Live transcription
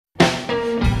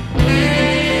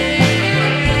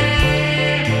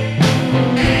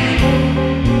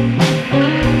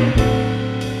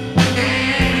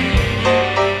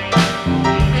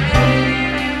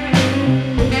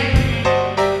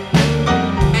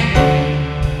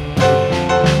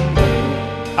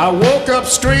I woke up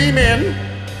screaming,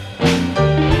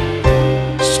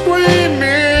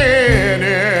 screaming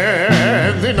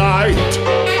in the night.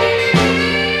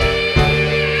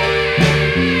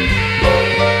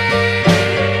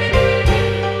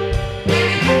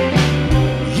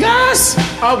 Yes,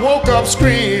 I woke up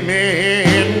screaming.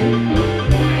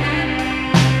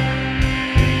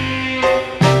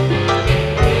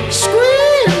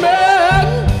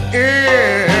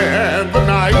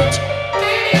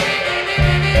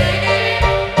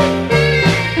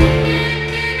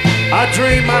 I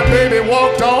dreamed my baby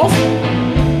walked off,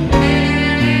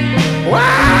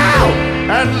 wow,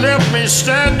 and left me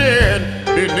standing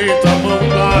beneath the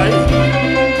moonlight.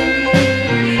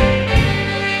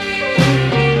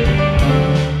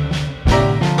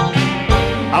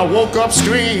 I woke up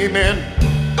screaming,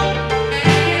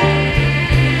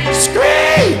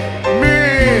 screaming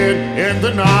in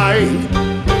the night.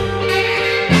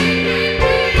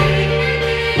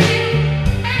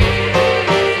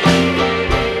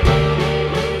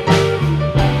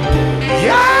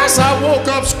 I woke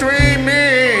up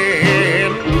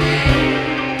screaming,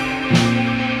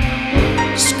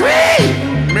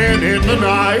 screaming in the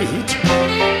night.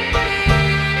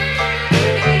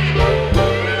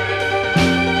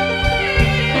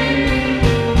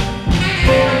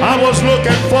 I was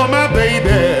looking for my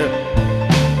baby,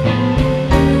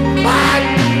 but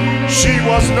she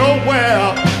was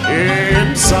nowhere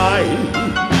in sight.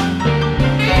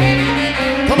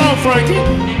 Come on,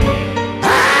 Frankie.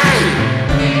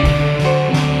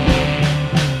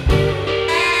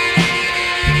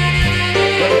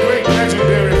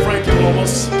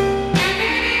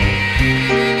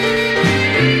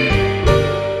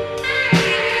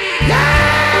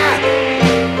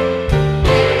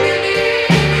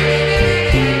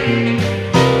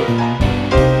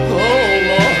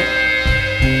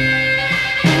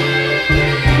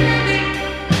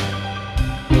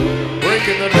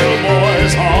 Breaking the little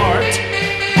boy's heart.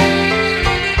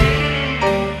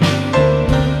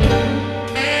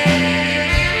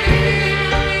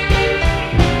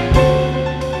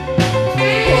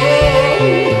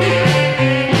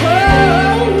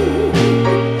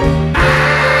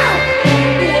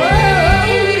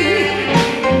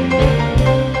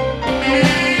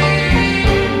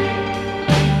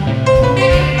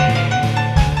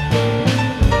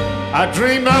 I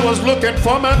dreamed I was looking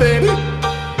for my baby,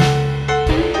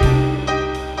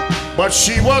 but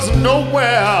she was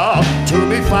nowhere to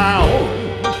be found.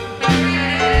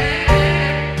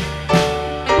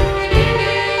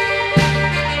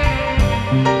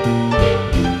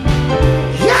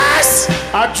 Yes,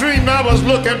 I dreamed I was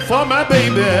looking for my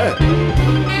baby,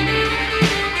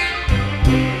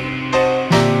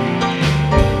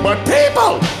 but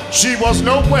people, she was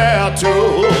nowhere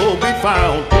to be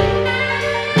found.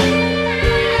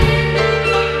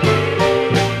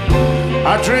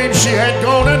 I dreamed she had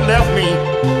gone and left me,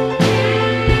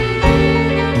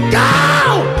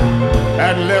 gone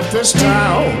and left this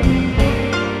town.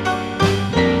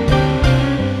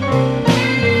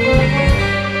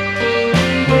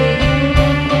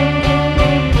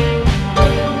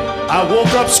 I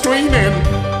woke up screaming,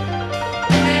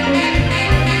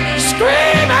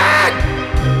 screaming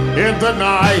in the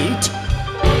night.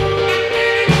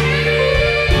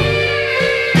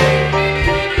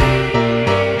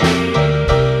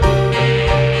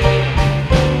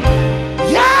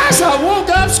 I woke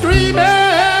up screaming,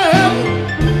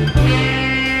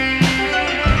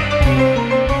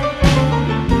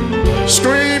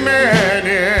 screaming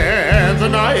in the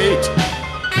night.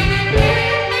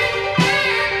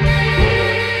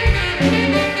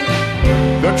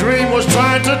 The dream was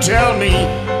trying to tell me,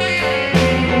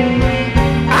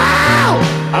 ow,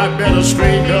 I better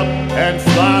straighten up and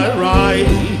fly right.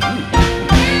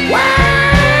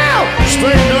 Wow,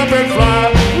 straighten up.